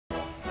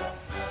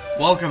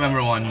Welcome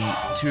everyone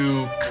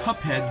to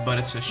Cuphead, but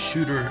it's a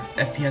shooter,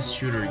 FPS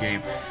shooter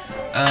game.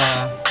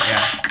 Yeah,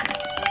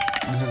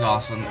 this is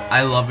awesome.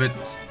 I love it.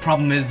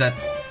 Problem is that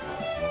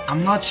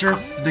I'm not sure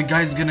if the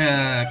guy's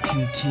gonna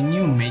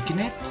continue making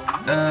it.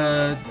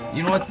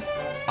 You know what?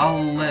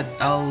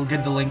 I'll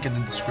get the link in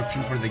the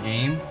description for the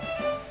game,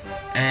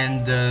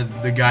 and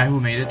the guy who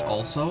made it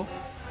also.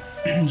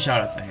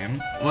 Shout out to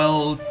him.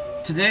 Well,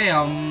 today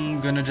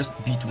I'm gonna just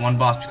beat one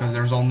boss because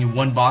there's only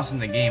one boss in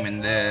the game,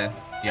 and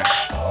yeah.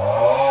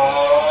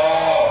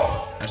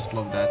 I just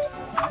love that.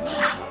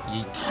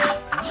 Yeet.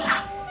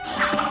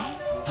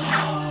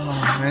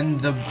 Oh, and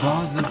the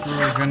boss that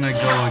we're gonna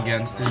go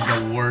against is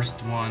the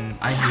worst one.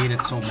 I hate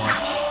it so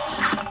much.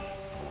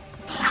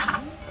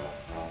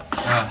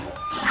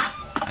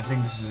 I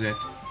think this is it.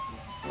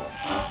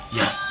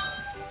 Yes.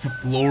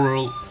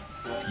 Floral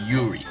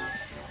Fury.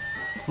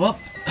 Well,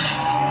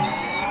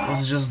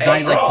 let's just die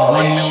like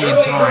 1,000,000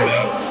 times.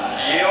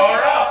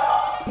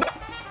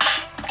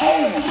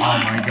 Oh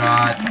my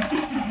god.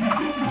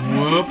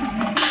 Whoop.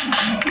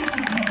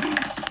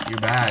 You're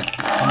bad.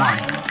 Come on.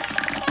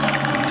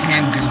 You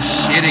can't do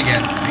shit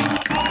against me.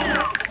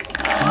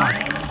 Come on.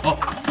 Oh.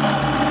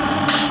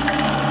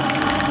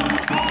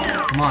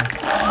 Come on.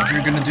 What are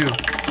you gonna do?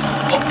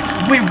 Oh.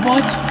 Wait,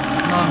 what?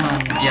 No.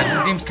 Yeah,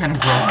 this game's kind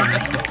of broken.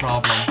 That's the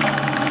problem.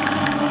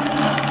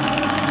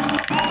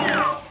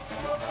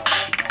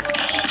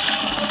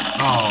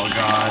 Oh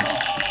god.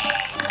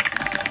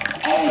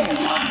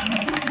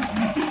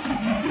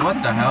 What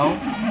the hell?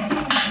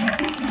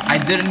 I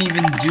didn't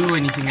even do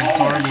anything and it's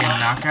already a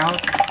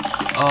knockout?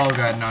 Oh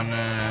god, no.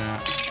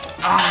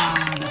 Ah,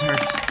 that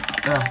hurts.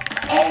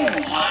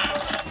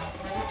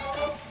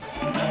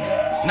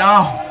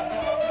 No!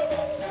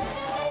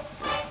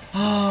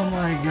 Oh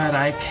my god,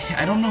 I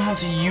don't know how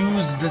to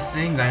use the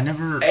things. I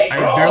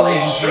barely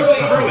even played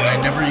Cuphead and I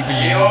never even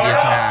used the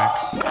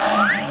attacks.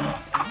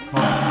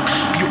 Well,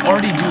 you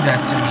already do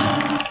that to me.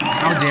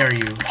 How dare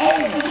you?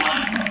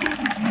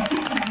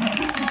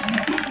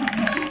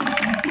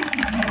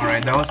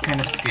 Alright, that was kind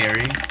of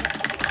scary.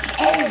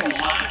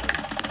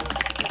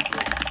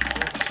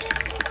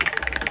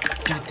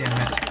 God damn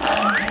it.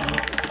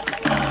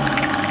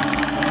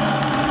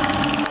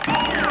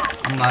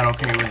 I'm not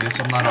okay with this.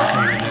 I'm not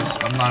okay with this.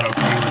 I'm not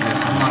okay with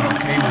this. I'm not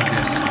okay with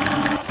this.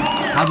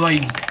 How do I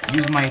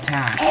use my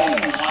attacks?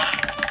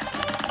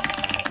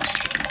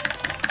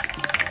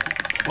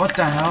 What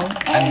the hell?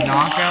 A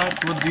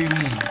knockout? What do you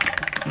mean?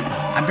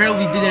 I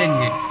barely did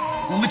anything.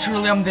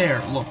 Literally, I'm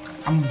there. Look,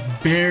 I'm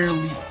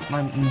barely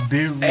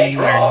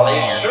anywhere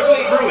near.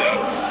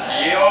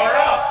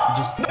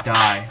 Just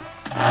die.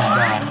 Just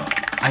die.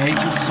 I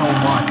hate you so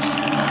much.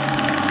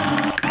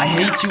 I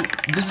hate you.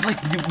 This is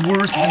like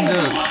worse than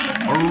the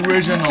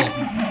original.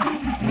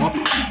 Whoop.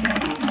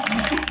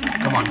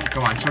 Come on.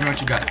 Show me what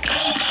you got.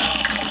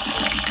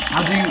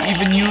 How do you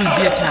even use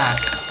the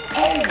attacks?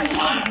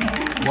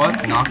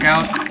 What?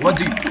 Knockout? What?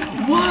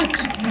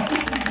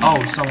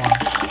 Oh, someone.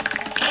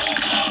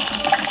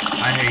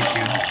 I hate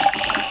you.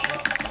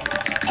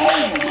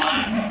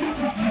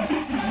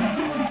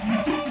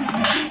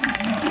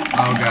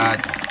 Oh god.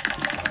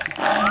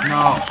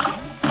 No.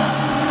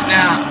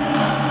 Nah.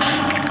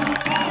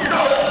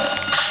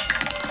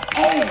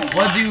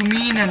 What do you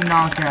mean a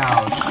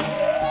knockout?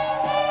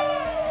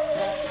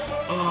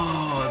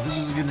 Oh, this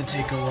is gonna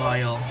take a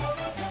while.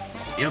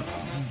 Yep,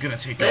 this is gonna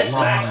take a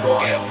long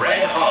while.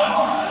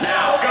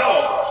 Now go.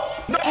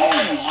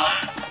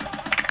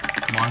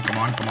 Come on.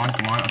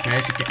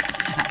 Okay.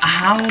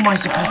 How am I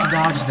supposed to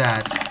dodge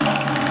that?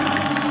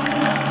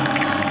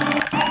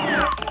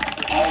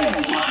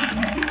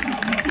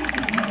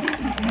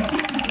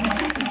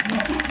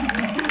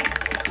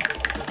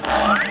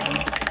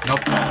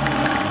 Nope.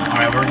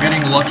 Alright, we're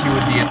getting lucky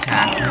with the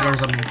attacks. These are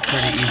some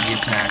pretty easy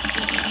attacks.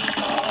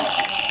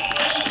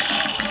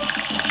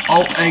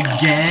 Oh,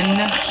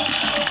 again?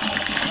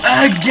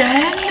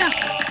 Again?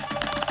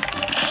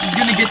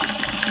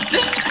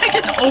 This is gonna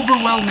get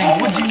overwhelming.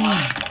 What do you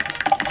mean?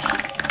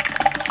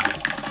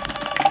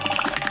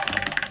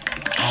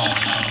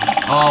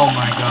 Oh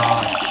my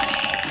god.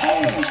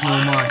 It's too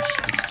much.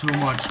 It's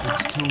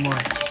too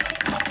much.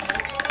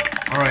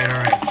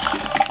 Alright.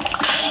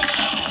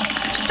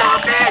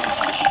 Stop it!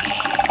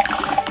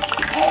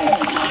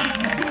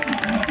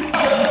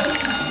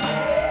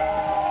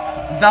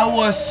 That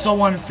was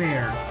so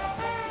unfair.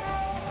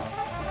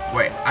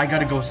 Wait, I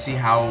gotta go see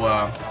how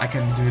I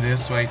can do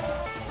this. Wait.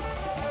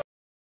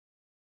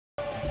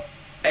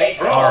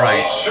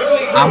 Alright,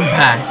 I'm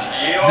back.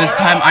 This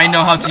time I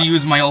know how to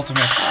use my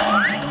ultimates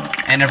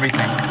and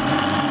everything.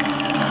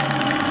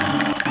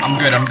 I'm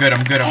good. I'm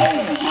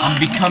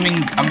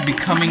becoming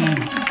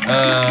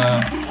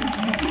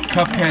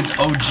Cuphead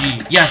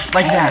OG. Yes,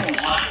 like that.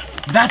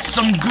 That's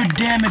some good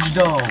damage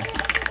though.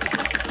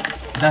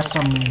 That's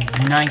some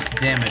nice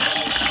damage.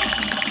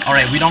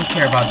 Alright, we don't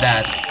care about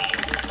that.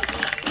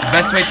 The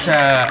best way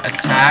to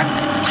attack.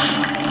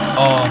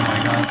 Oh my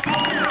god.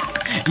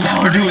 Yeah,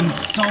 we're doing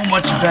so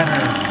much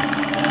better.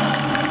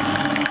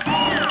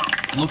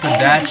 Look at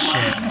that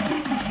shit.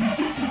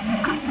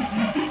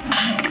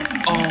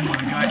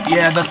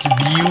 Yeah, that's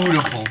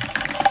beautiful.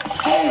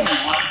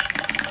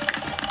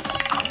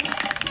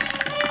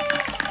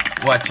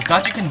 What, you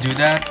thought you can do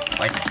that?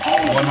 Like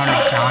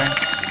 100 times?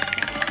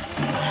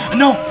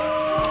 No!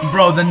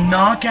 Bro, the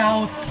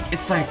knockout,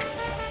 it's like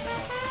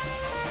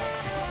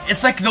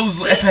those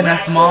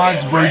FNF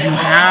mods where you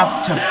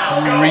have to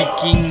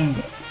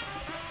freaking...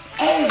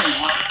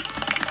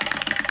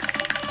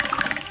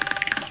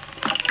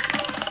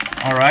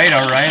 Alright.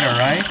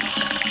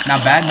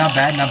 Not bad.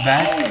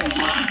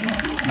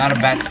 Not a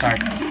bad start.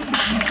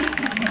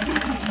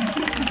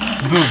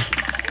 Boom.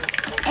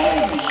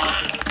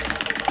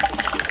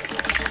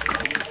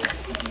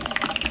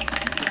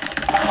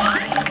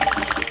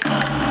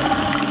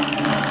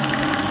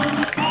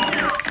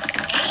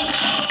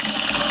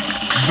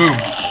 Boom.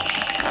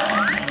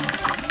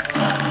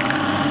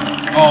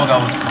 Oh, that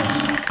was close.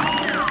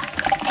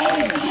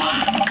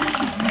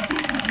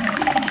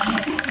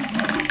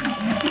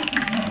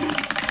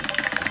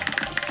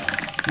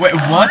 Wait,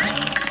 what?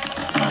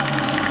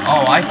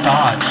 Oh, I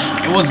thought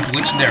it was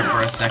glitched there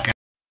for a second.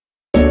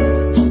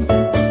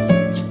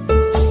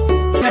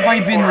 What have I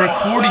been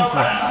recording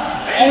for?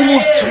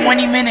 Almost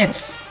 20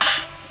 minutes!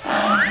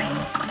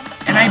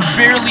 And I can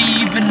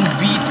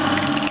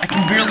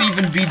barely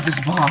even beat this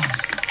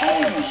boss.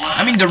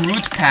 I mean, the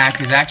root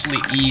pack is actually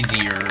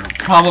easier.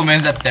 Problem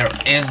is that there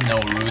is no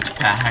root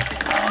pack.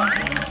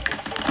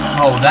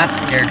 Oh, that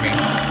scared me.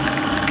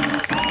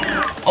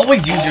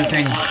 Always use your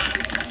things.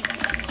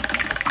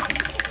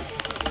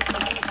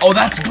 Oh,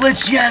 that's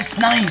glitched. Yes,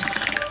 nice.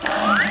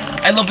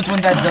 I love it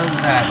when that does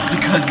that,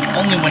 because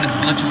only when it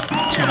glitches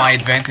to my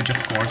advantage,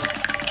 of course.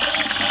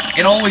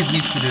 It always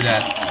needs to do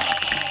that.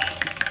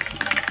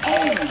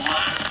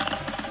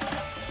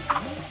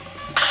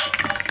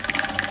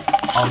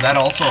 Oh, that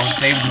also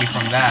saved me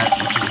from that,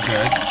 which is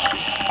good.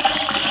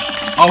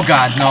 Oh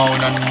god, no.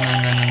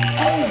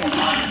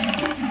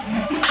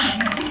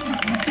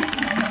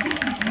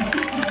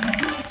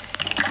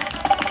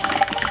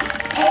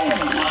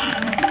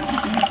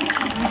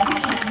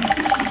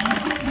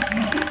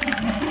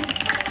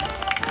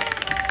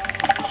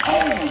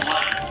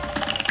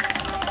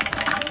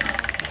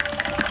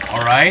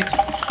 Alright.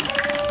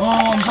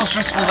 Oh, I'm so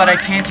stressful that I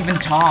can't even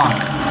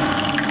talk.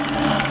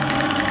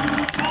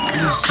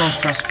 This is so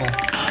stressful.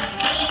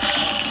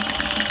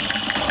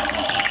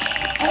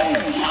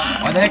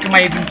 Why the heck am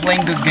I even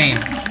playing this game?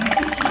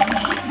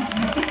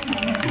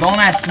 Don't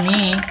ask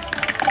me.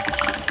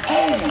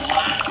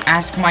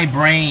 Ask my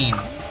brain.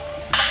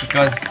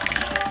 Because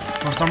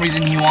for some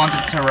reason he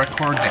wanted to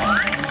record this.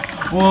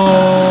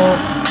 Whoa.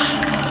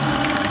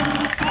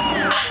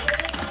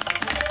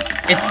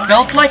 It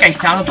felt like I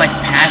sounded like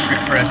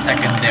Patrick for a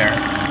second there.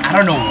 I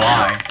don't know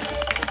why.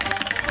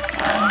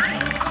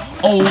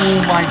 Oh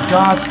my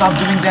god, stop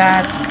doing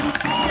that.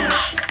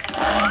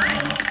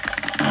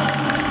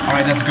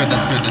 Alright, that's good.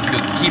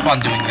 Keep on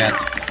doing that.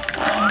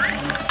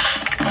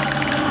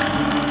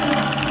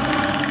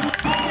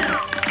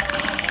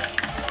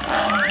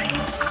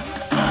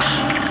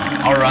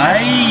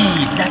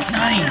 Alright, that's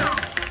nice.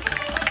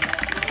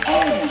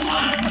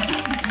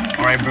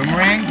 Alright,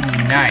 boomerang,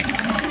 nice.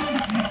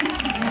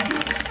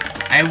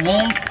 I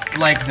won't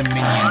like the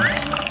minions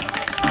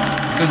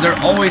because they're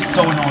always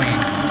so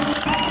annoying.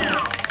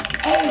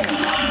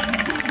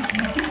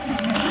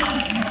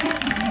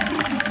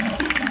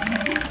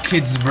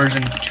 Kids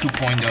version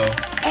 2.0.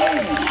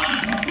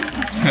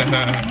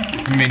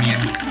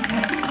 Minions.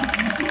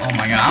 Oh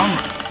my god,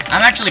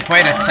 I'm actually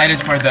quite excited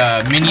for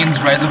the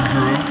Minions Rise of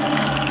Gru.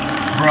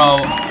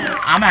 Bro,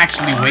 I'm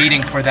actually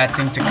waiting for that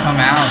thing to come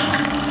out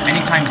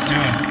anytime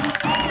soon.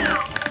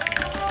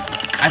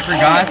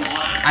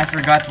 I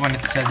forgot when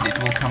it said it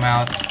will come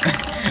out.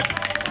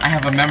 I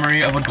have a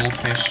memory of a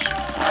goldfish.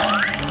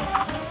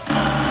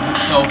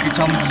 So if you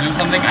tell me to do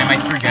something, I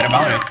might forget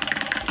about it.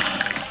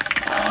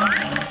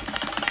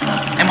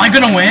 Am I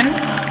gonna win?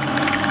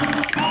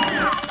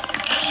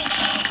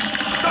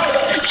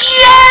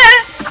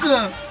 Yes!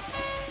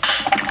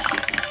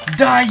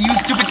 Die, you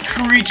stupid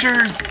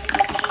creatures!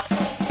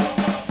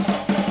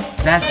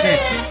 That's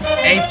it.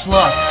 A+.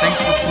 Thanks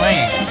for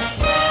playing.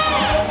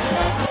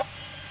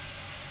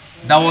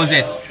 That was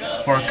it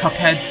for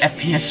Cuphead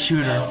FPS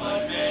shooter.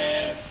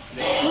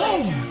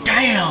 Oh,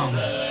 damn!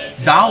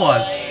 That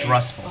was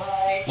stressful.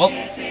 Well,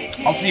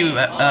 I'll see you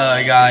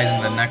guys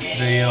in the next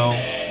video.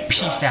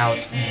 Peace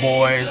out,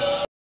 boys.